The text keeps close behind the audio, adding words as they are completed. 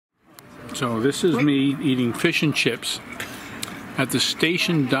So this is me eating fish and chips at the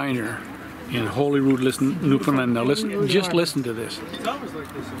Station Diner in Holyrood, Newfoundland. Now listen, just listen to this.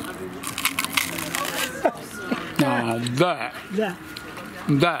 Now that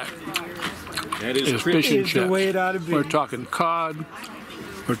is fish and chips. We're talking cod,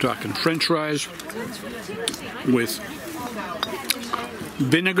 we're talking French fries with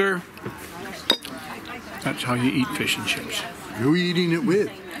vinegar. That's how you eat fish and chips. Who are you eating it with?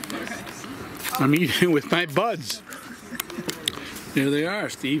 I'm eating it with my buds. There they are,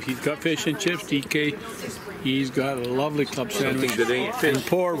 Steve. He's got fish and chips. DK, he's got a lovely club sandwich. And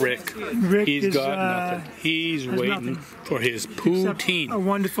poor Rick, he's got nothing. He's waiting for his poutine. A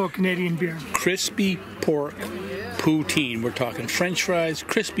wonderful Canadian beer. Crispy pork poutine. We're talking French fries,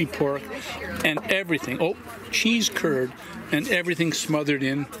 crispy pork, and everything. Oh, cheese curd, and everything smothered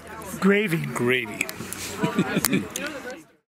in gravy. Gravy.